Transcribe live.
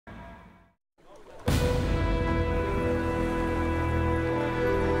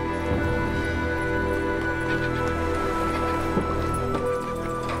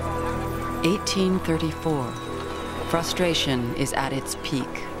1834. Frustration is at its peak.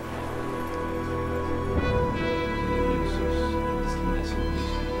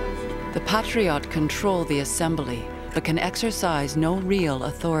 The Patriotes control the assembly, but can exercise no real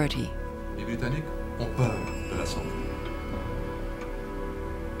authority. Les Britanniques ont peur de l'Assemblée.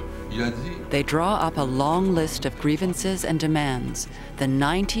 Il a dit They draw up a long list of grievances and demands, the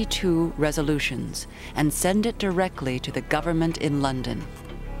 92 resolutions, and send it directly to the government in London.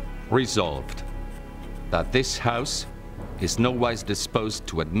 Resolved, that this House is nowise disposed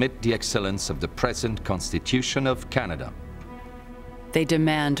to admit the excellence of the present Constitution of Canada. They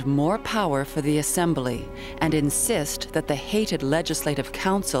demand more power for the Assembly and insist that the hated Legislative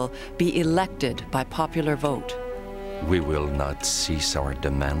Council be elected by popular vote. We will not cease our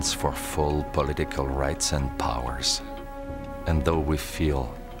demands for full political rights and powers. And though we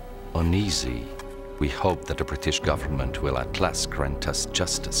feel uneasy, we hope that the British government will at last grant us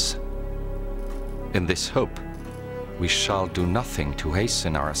justice. In this hope, we shall do nothing to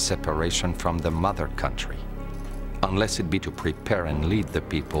hasten our separation from the mother country, unless it be to prepare and lead the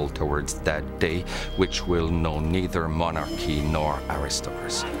people towards that day which will know neither monarchy nor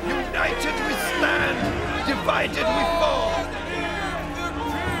aristocracy. United we stand, divided we fall.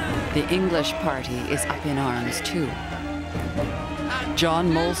 The English party is up in arms too.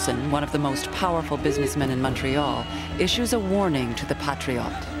 John Molson, one of the most powerful businessmen in Montreal, issues a warning to the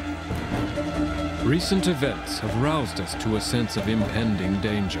Patriots. Recent events have roused us to a sense of impending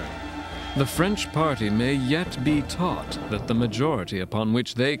danger. The French party may yet be taught that the majority upon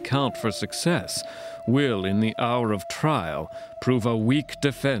which they count for success will, in the hour of trial, prove a weak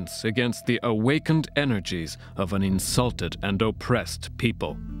defense against the awakened energies of an insulted and oppressed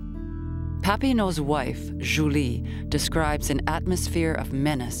people. Papineau's wife, Julie, describes an atmosphere of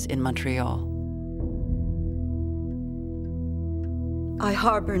menace in Montreal. I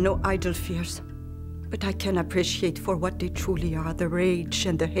harbor no idle fears, but I can appreciate for what they truly are the rage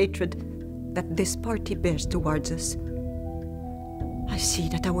and the hatred that this party bears towards us. I see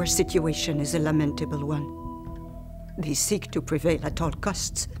that our situation is a lamentable one. They seek to prevail at all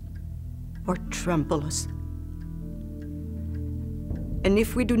costs, or trample us. And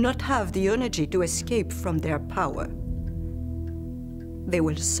if we do not have the energy to escape from their power, they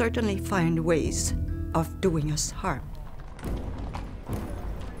will certainly find ways of doing us harm.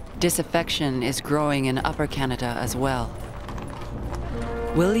 Disaffection is growing in Upper Canada as well.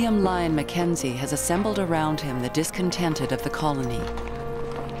 William Lyon Mackenzie has assembled around him the discontented of the colony.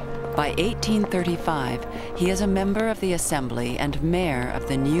 By 1835, he is a member of the Assembly and mayor of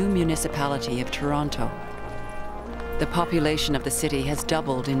the new municipality of Toronto. The population of the city has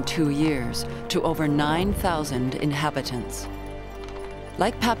doubled in 2 years to over 9,000 inhabitants.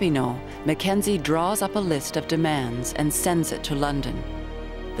 Like Papineau, Mackenzie draws up a list of demands and sends it to London.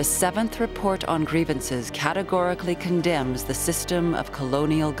 The 7th report on grievances categorically condemns the system of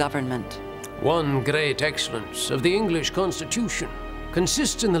colonial government. One great excellence of the English Constitution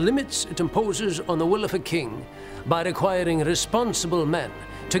consists in the limits it imposes on the will of a king by requiring responsible men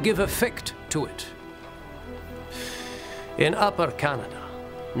to give effect to it. In Upper Canada,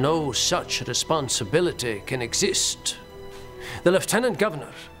 no such responsibility can exist. The Lieutenant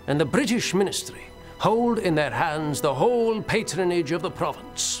Governor and the British Ministry hold in their hands the whole patronage of the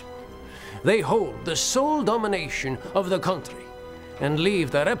province. They hold the sole domination of the country and leave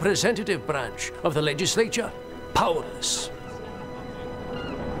the representative branch of the legislature powerless.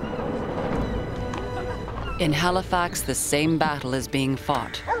 In Halifax, the same battle is being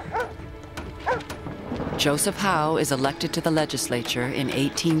fought. Joseph Howe is elected to the legislature in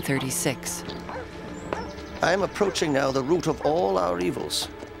 1836. I am approaching now the root of all our evils.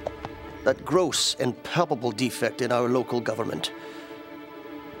 That gross and palpable defect in our local government.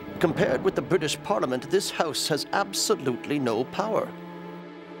 Compared with the British Parliament, this House has absolutely no power.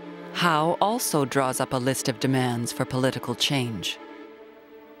 Howe also draws up a list of demands for political change.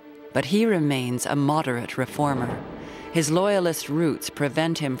 But he remains a moderate reformer. His loyalist roots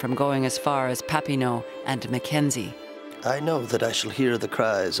prevent him from going as far as Papineau and Mackenzie. I know that I shall hear the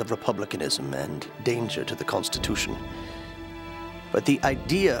cries of republicanism and danger to the Constitution. But the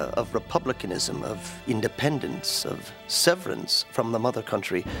idea of republicanism, of independence, of severance from the mother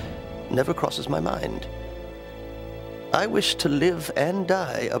country never crosses my mind. I wish to live and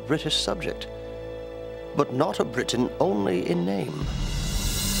die a British subject, but not a Briton only in name.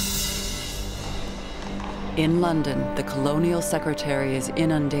 In London, the colonial secretary is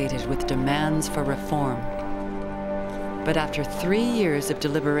inundated with demands for reform. But after 3 years of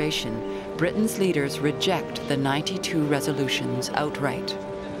deliberation, Britain's leaders reject the 92 resolutions outright.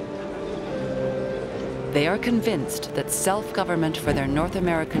 They are convinced that self-government for their North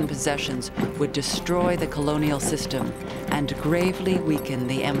American possessions would destroy the colonial system and gravely weaken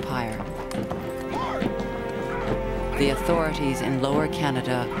the empire. The authorities in Lower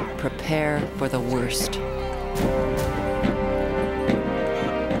Canada prepare for the worst.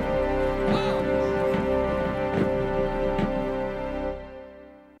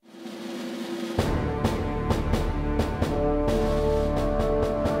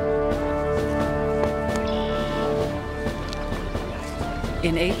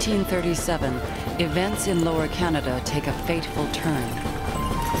 In 1837, events in Lower Canada take a fateful turn.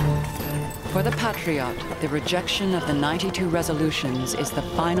 For the Patriot, the rejection of the 92 resolutions is the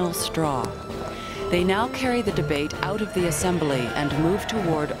final straw. They now carry the debate out of the Assembly and move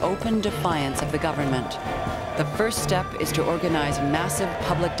toward open defiance of the government. The first step is to organize massive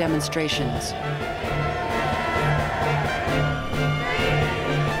public demonstrations.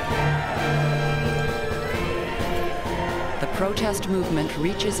 The protest movement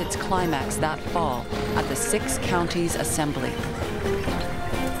reaches its climax that fall at the Six Counties Assembly.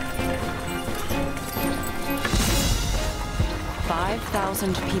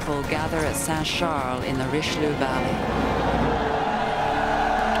 "5,000 people gather at Saint-Charles in the Richelieu Valley.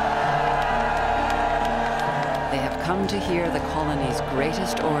 They have come to hear the colony's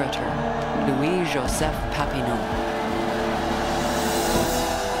greatest orator, Louis-Joseph Papineau.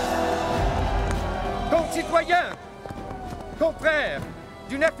 Concitoyens, confrères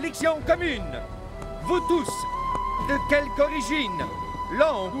d'une affliction commune, vous tous, de quelque origine,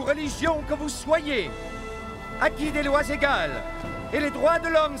 langue ou religion que vous soyez, à qui des lois égales et les droits de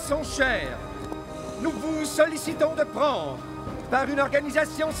l'homme sont chers, nous vous sollicitons de prendre, par une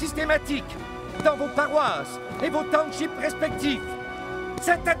organisation systématique, dans vos paroisses et vos townships respectifs,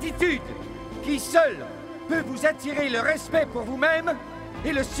 cette attitude qui seule peut vous attirer le respect pour vous-même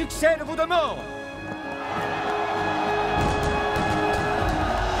et le succès de vos demandes.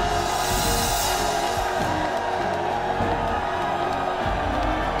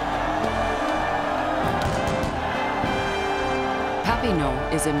 Papineau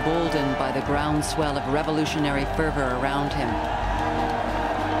is emboldened by the groundswell of revolutionary fervor around him.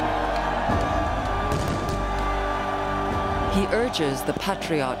 He urges the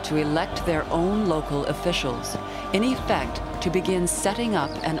Patriots to elect their own local officials, in effect, to begin setting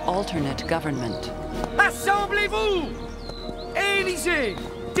up an alternate government. Assemblez-vous! Élisez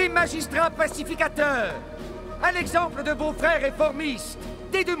des magistrats pacificateurs, à l'exemple de vos frères réformistes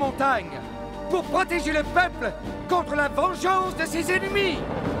des deux montagnes, pour protéger le peuple contre la vengeance de ses ennemis.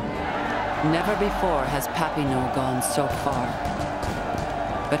 Never before has Papineau gone so far.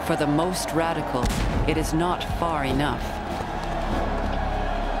 But for the most radical, it is not far enough.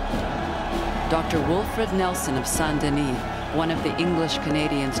 Dr. Wilfred Nelson of Saint-Denis, one of the English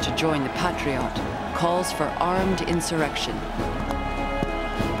Canadians to join the Patriot, calls for armed insurrection.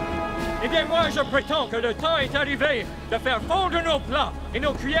 Eh bien, moi, je prétends que le temps est arrivé de faire fondre nos plats et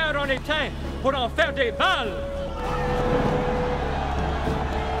nos cuillères en étain pour en faire des balles.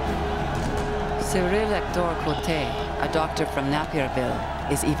 Cyril Hector Côté, a doctor from Napierville,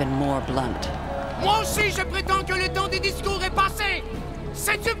 is even more blunt. Moi aussi, je prétends que le temps des discours est passé.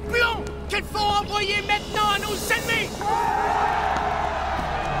 C'est du plomb qu'il faut envoyer maintenant à nos ennemis.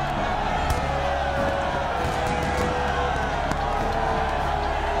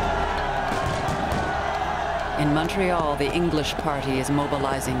 In Montreal, the English party is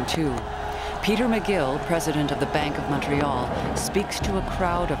mobilizing too. Peter McGill, president of the Bank of Montreal, speaks to a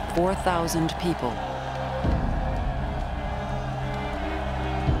crowd of 4,000 people.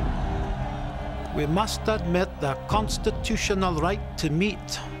 We must admit their constitutional right to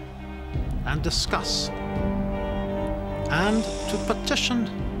meet and discuss, and to petition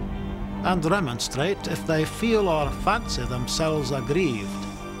and remonstrate if they feel or fancy themselves aggrieved.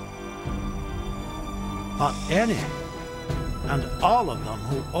 But any and all of them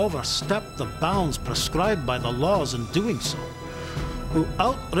who overstep the bounds prescribed by the laws in doing so, who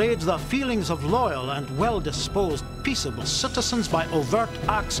outrage the feelings of loyal and well-disposed peaceable citizens by overt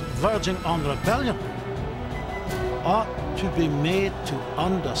acts verging on rebellion, ought to be made to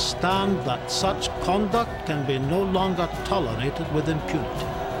understand that such conduct can be no longer tolerated with impunity.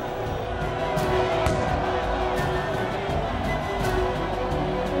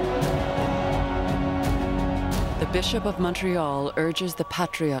 The Bishop of Montreal urges the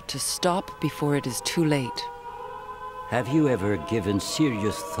Patriot to stop before it is too late. Have you ever given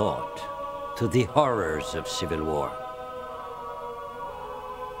serious thought to the horrors of civil war?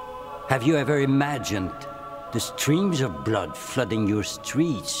 Have you ever imagined the streams of blood flooding your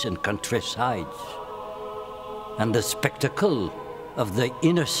streets and countrysides, and the spectacle of the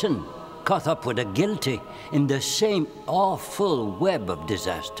innocent caught up with the guilty in the same awful web of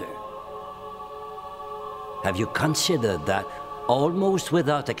disaster. Have you considered that, almost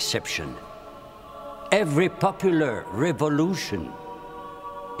without exception, every popular revolution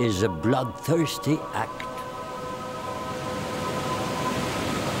is a bloodthirsty act?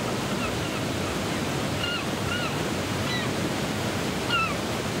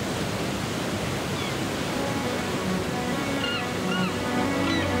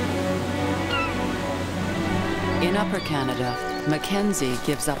 In Upper Canada, Mackenzie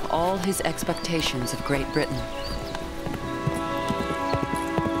gives up all his expectations of Great Britain.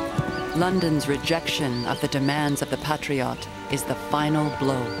 London's rejection of the demands of the Patriot is the final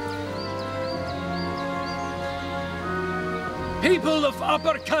blow. People of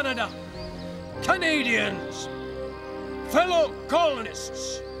Upper Canada, Canadians, fellow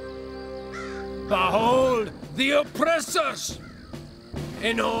colonists, behold the oppressors!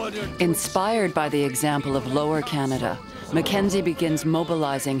 Inspired by the example of Lower Canada, Mackenzie begins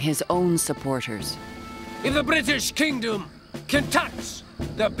mobilizing his own supporters. If the British Kingdom can tax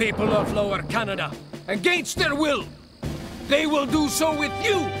the people of Lower Canada against their will, they will do so with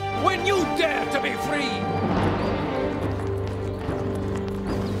you when you dare to be free!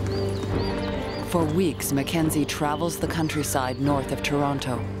 For weeks, Mackenzie travels the countryside north of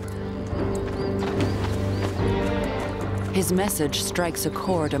Toronto. His message strikes a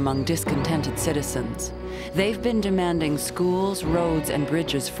chord among discontented citizens. They've been demanding schools, roads, and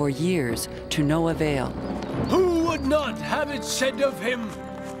bridges for years, to no avail. Who would not have it said of him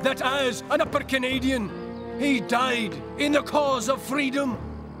that as an Upper Canadian, he died in the cause of freedom?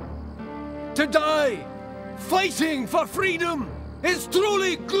 To die fighting for freedom is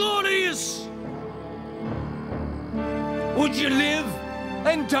truly glorious! Would you live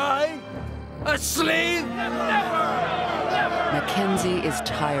and die a slave? Never! Mackenzie is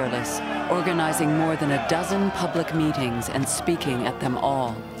tireless, organizing more than a dozen public meetings and speaking at them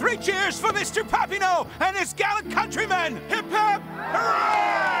all. 3 cheers for Mr. Papineau and his gallant countrymen! Hip hip!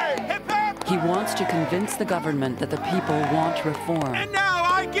 Hooray! Hip hip! He wants to convince the government that the people want reform. And now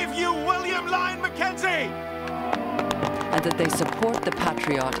I give you William Lyon Mackenzie! And that they support the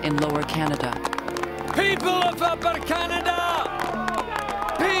Patriot in Lower Canada. People of Upper Canada!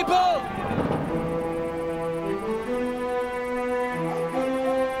 People!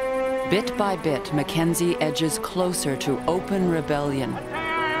 Bit by bit, Mackenzie edges closer to open rebellion.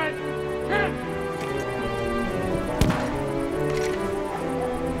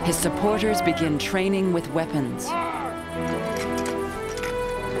 His supporters begin training with weapons.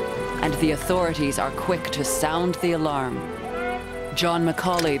 And the authorities are quick to sound the alarm. John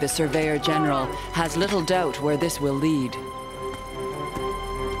Macaulay, the Surveyor General, has little doubt where this will lead.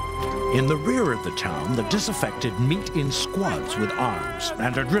 In the rear of the town, the disaffected meet in squads with arms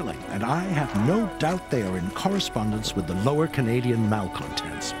and are drilling, and I have no doubt they are in correspondence with the Lower Canadian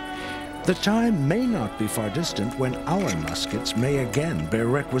malcontents. The time may not be far distant when our muskets may again bear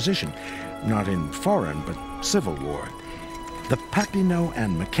requisition, not in foreign but civil war. The Papineau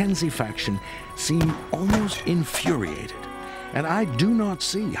and Mackenzie faction seem almost infuriated, and I do not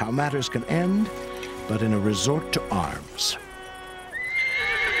see how matters can end but in a resort to arms.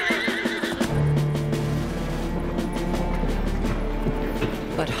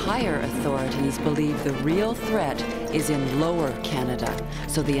 But higher authorities believe the real threat is in Lower Canada,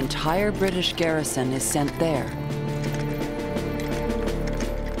 so the entire British garrison is sent there.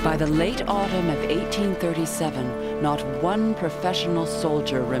 By the late autumn of 1837, not one professional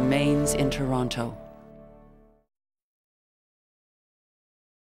soldier remains in Toronto.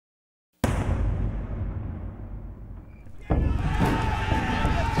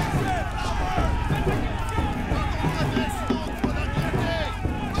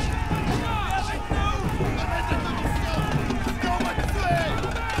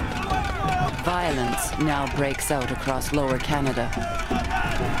 Violence now breaks out across Lower Canada.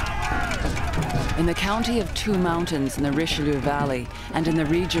 In the county of Two Mountains in the Richelieu Valley and in the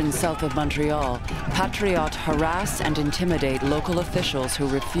region south of Montreal, Patriots harass and intimidate local officials who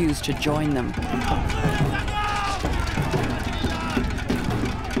refuse to join them.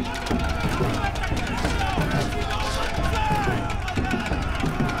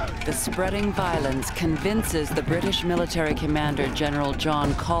 The spreading violence convinces the British military commander, General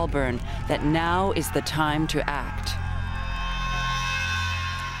John Colborne, that now is the time to act.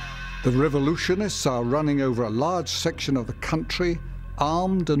 The revolutionists are running over a large section of the country,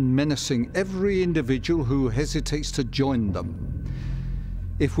 armed and menacing every individual who hesitates to join them.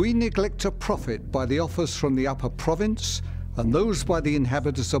 If we neglect to profit by the offers from the Upper Province and those by the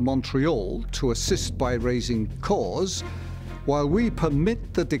inhabitants of Montreal to assist by raising cause, while we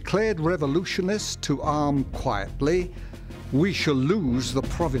permit the declared revolutionists to arm quietly, we shall lose the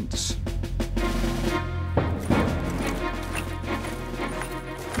province.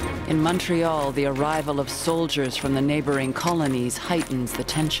 In Montreal, the arrival of soldiers from the neighboring colonies heightens the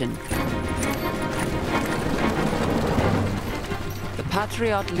tension. The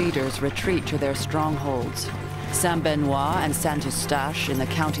Patriot leaders retreat to their strongholds, Saint-Benoît and Saint-Eustache in the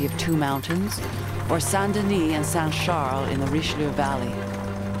county of Two Mountains, or Saint-Denis and Saint-Charles in the Richelieu Valley.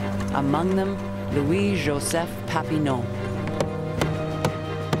 Among them, Louis-Joseph Papineau.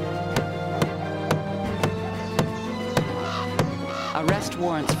 Arrest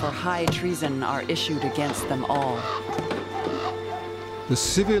warrants for high treason are issued against them all. The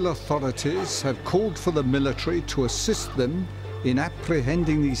civil authorities have called for the military to assist them in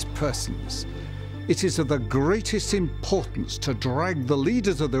apprehending these persons. It is of the greatest importance to drag the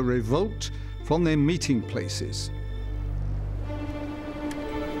leaders of the revolt from their meeting places.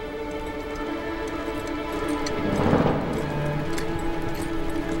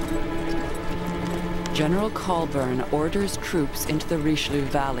 General Colburn orders troops into the Richelieu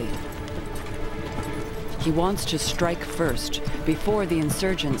Valley. He wants to strike first, before the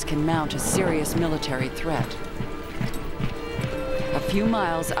insurgents can mount a serious military threat. A few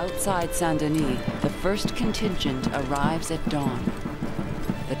miles outside Saint-Denis, the first contingent arrives at dawn.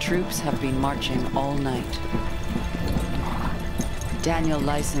 The troops have been marching all night. Daniel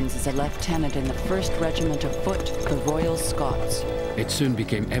Lysons is a lieutenant in the 1st Regiment of Foot, the Royal Scots. It soon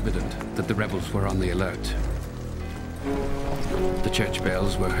became evident that the rebels were on the alert. The church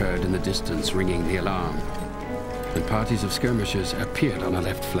bells were heard in the distance ringing the alarm, and parties of skirmishers appeared on our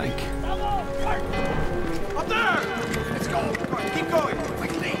left flank. Up there! Let's go! Keep going!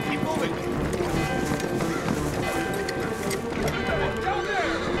 Quickly! Keep moving! Down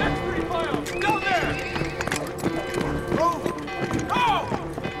there! That's pretty fire! Down there! Move! Go!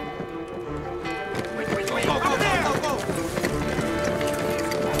 Wait, go, go, go, go, go!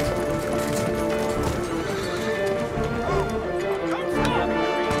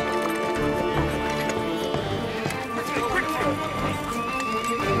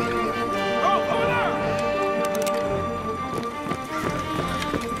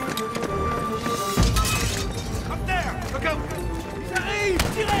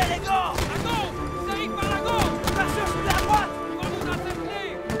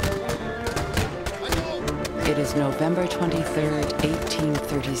 It is November 23rd,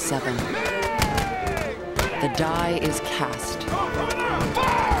 1837. The die is cast.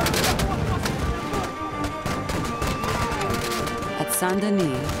 At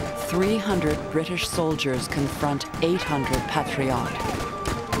Saint-Denis, 300 British soldiers confront 800 Patriots.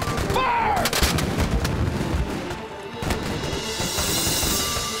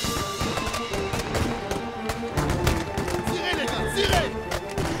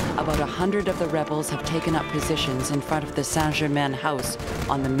 About 100 of the rebels have taken up positions in front of the Saint-Germain house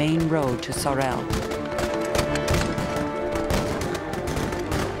on the main road to Sorel.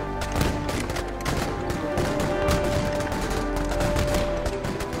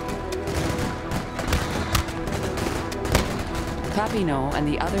 Papineau and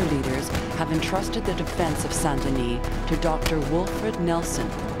the other leaders have entrusted the defense of Saint-Denis to Dr. Wilfred Nelson.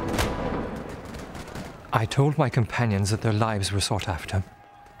 I told my companions that their lives were sought after,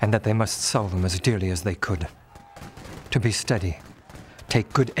 and that they must sell them as dearly as they could. To be steady,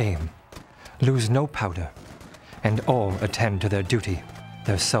 take good aim, lose no powder, and all attend to their duty,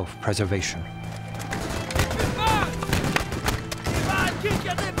 their self-preservation.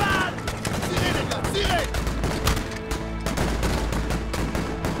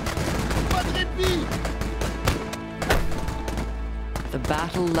 The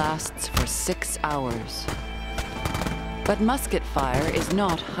battle lasts for 6 hours. But musket fire is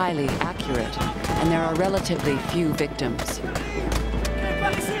not highly accurate, and there are relatively few victims.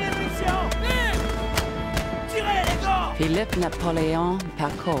 Philippe Napoleon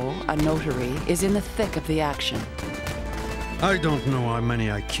Pacot, a notary, is in the thick of the action. I don't know how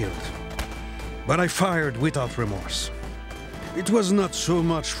many I killed, but I fired without remorse. It was not so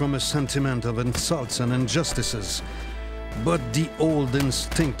much from a sentiment of insults and injustices, but the old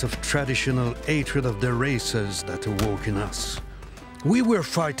instinct of traditional hatred of the races that awoke in us. We were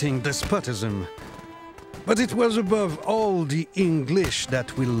fighting despotism, but it was above all the English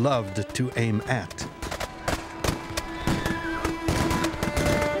that we loved to aim at.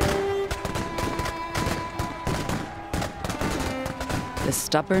 The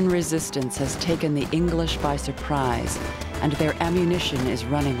stubborn resistance has taken the English by surprise, and their ammunition is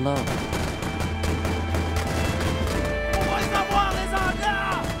running low.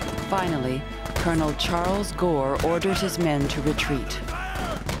 Finally, Colonel Charles Gore orders his men to retreat.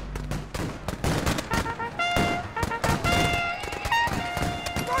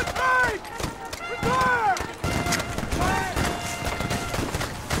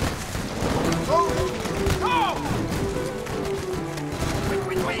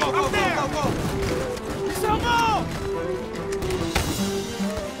 Up there! Ils sont morts!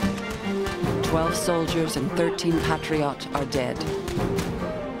 12 soldiers and 13 patriotes are dead.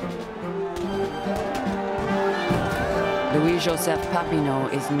 Louis-Joseph Papineau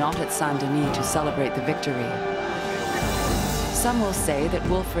is not at Saint-Denis to celebrate the victory. Some will say that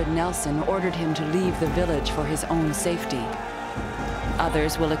Wilfred Nelson ordered him to leave the village for his own safety.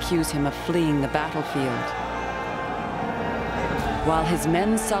 Others will accuse him of fleeing the battlefield. While his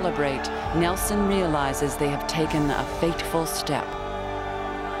men celebrate, Nelson realizes they have taken a fateful step.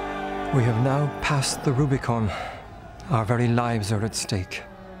 We have now passed the Rubicon. Our very lives are at stake.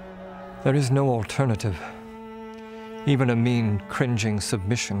 There is no alternative. Even a mean, cringing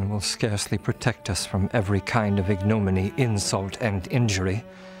submission will scarcely protect us from every kind of ignominy, insult, and injury,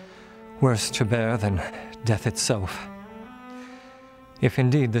 worse to bear than death itself. If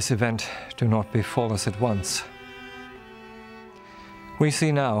indeed this event do not befall us at once. We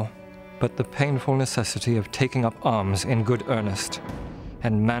see now but the painful necessity of taking up arms in good earnest,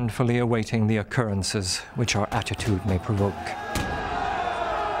 and manfully awaiting the occurrences which our attitude may provoke.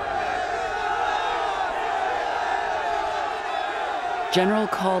 General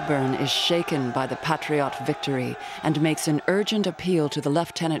Colborne is shaken by the Patriot victory and makes an urgent appeal to the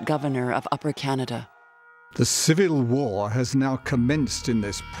Lieutenant Governor of Upper Canada. The civil war has now commenced in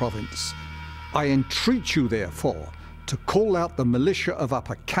this province. I entreat you, therefore, to call out the militia of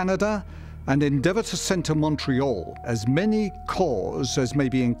Upper Canada and endeavour to send to Montreal as many corps as may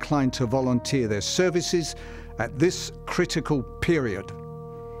be inclined to volunteer their services at this critical period.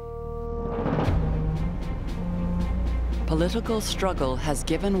 Political struggle has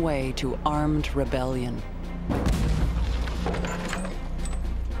given way to armed rebellion.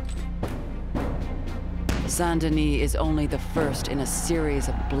 Saint-Denis is only the first in a series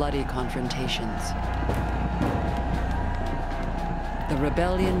of bloody confrontations. The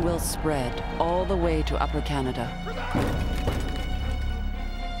rebellion will spread all the way to Upper Canada.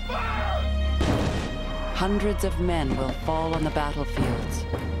 Hundreds of men will fall on the battlefields,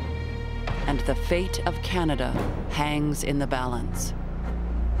 and the fate of Canada hangs in the balance.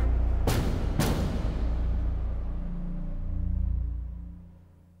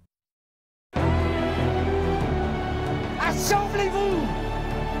 Assemblez-vous!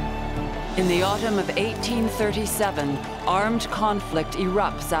 In the autumn of 1837, armed conflict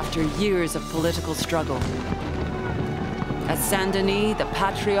erupts after years of political struggle. At Saint-Denis, the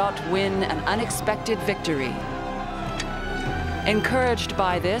Patriots win an unexpected victory. Encouraged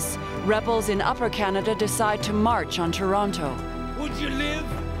by this, rebels in Upper Canada decide to march on Toronto. Would you live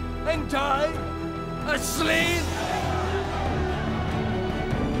and die a slave?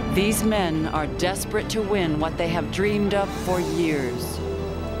 These men are desperate to win what they have dreamed of for years.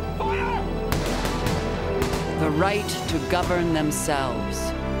 Fire! The right to govern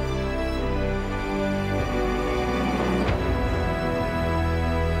themselves.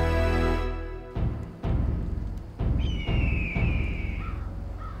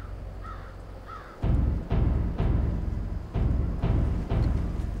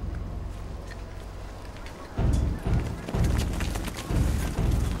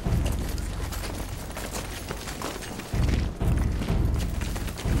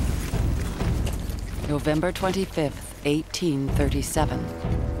 November 25th, 1837.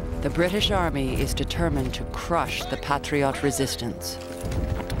 The British Army is determined to crush the Patriot resistance.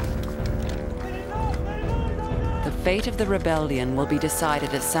 The fate of the rebellion will be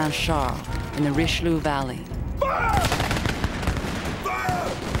decided at Saint-Charles in the Richelieu Valley. Fire! Fire!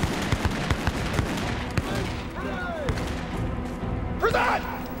 For that!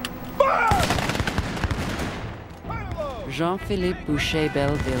 Fire! Jean-Philippe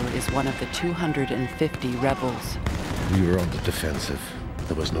Boucher-Belleville is one of the 250 rebels. We were on the defensive.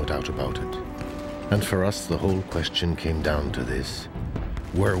 There was no doubt about it. And for us, the whole question came down to this.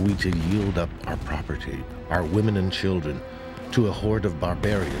 Were we to yield up our property, our women and children, to a horde of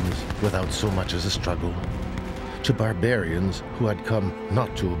barbarians without so much as a struggle? To barbarians who had come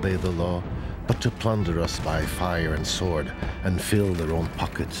not to obey the law, but to plunder us by fire and sword and fill their own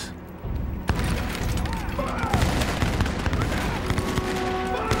pockets.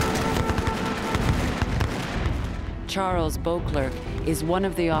 Charles Beauclerk is one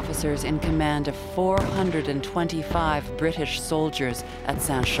of the officers in command of 425 British soldiers at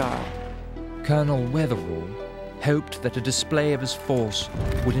Saint-Charles. Colonel Wetherall hoped that a display of his force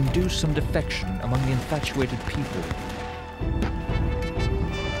would induce some defection among the infatuated people.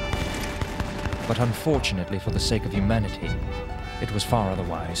 But unfortunately for the sake of humanity, it was far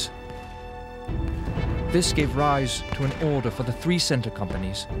otherwise. This gave rise to an order for the 3 center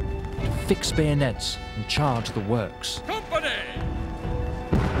companies to fix bayonets and charge the works. Company!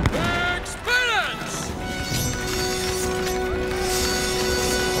 Experience!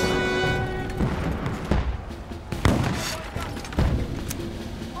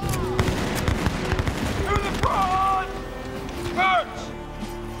 To the front! March!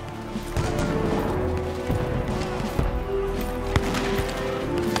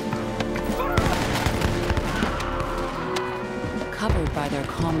 Covered by their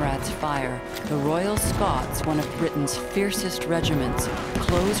comrades' fire, the Royal Scots, one of Britain's fiercest regiments,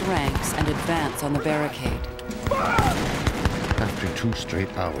 close ranks and advance on the barricade. After 2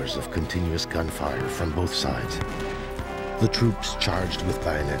 straight hours of continuous gunfire from both sides, the troops charged with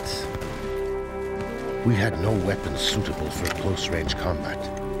bayonets. We had no weapons suitable for close-range combat,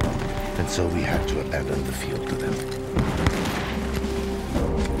 and so we had to abandon the field to them.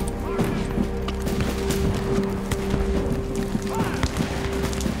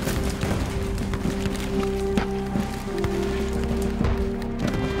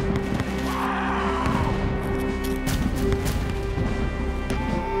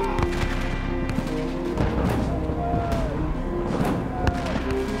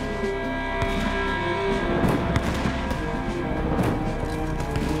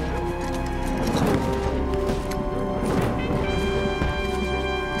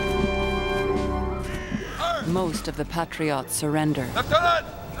 Most of the Patriots surrender, Lieutenant!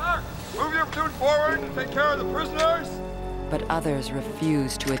 Move your platoon forward and take care of the prisoners! but others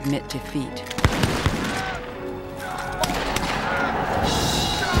refuse to admit defeat.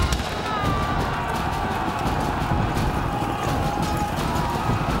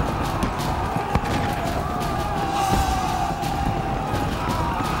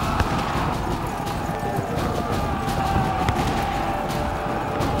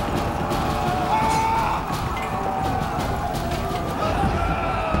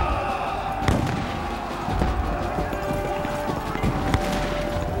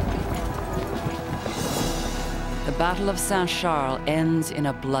 The Battle of Saint-Charles ends in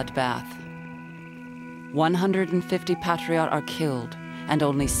a bloodbath. 150 Patriots are killed, and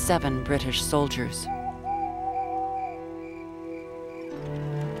only 7 British soldiers.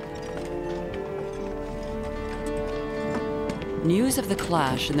 News of the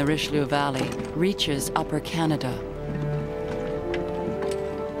clash in the Richelieu Valley reaches Upper Canada.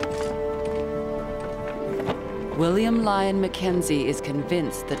 William Lyon Mackenzie is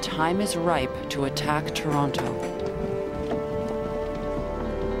convinced the time is ripe to attack Toronto.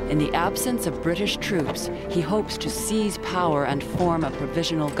 In the absence of British troops, he hopes to seize power and form a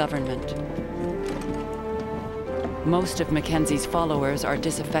provisional government. Most of Mackenzie's followers are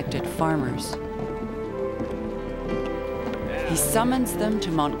disaffected farmers. He summons them to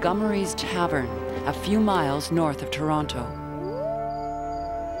Montgomery's Tavern, a few miles north of Toronto.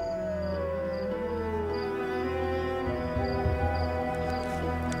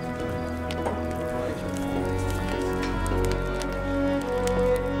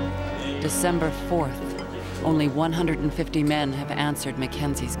 December 4th, only 150 men have answered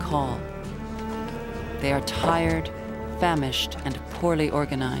Mackenzie's call. They are tired, famished, and poorly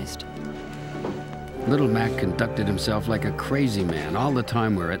organized. Little Mac conducted himself like a crazy man all the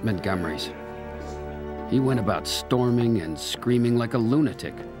time we were at Montgomery's. He went about storming and screaming like a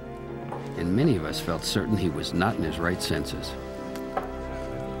lunatic, and many of us felt certain he was not in his right senses.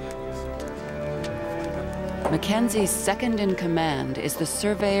 Mackenzie's second in command is the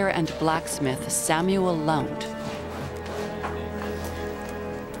surveyor and blacksmith Samuel Lount.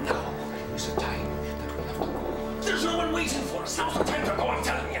 Now is the time that we'll have to go. There's no one waiting for us. Now's the time to go, I'm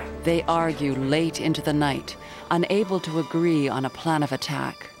telling you. They argue late into the night, unable to agree on a plan of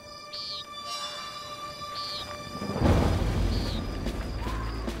attack.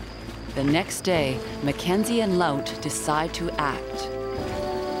 The next day, Mackenzie and Lount decide to act.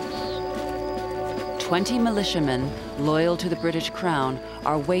 20 militiamen, loyal to the British Crown,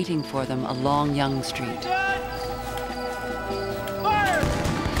 are waiting for them along Yonge Street.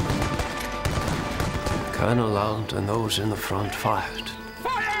 Colonel Lount and those in the front fired.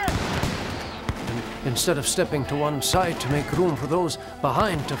 And instead of stepping to one side to make room for those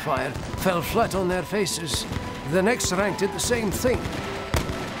behind to fire, fell flat on their faces. The next rank did the same thing.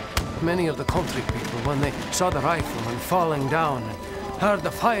 Many of the country people, when they saw the riflemen falling down and heard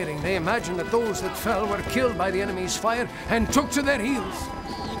the firing, they imagined that those that fell were killed by the enemy's fire and took to their heels.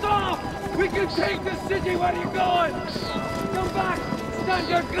 Stop! We can take the city. Where are you going? Come back! Stand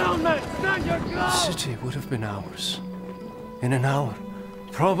your ground, men! Stand your ground! The city would have been ours. In an hour.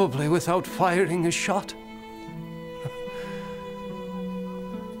 Probably without firing a shot.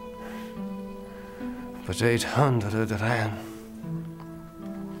 But 800 ran.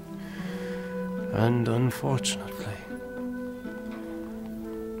 And unfortunately,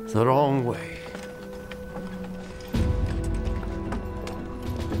 the wrong way.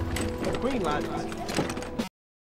 Queen, lads.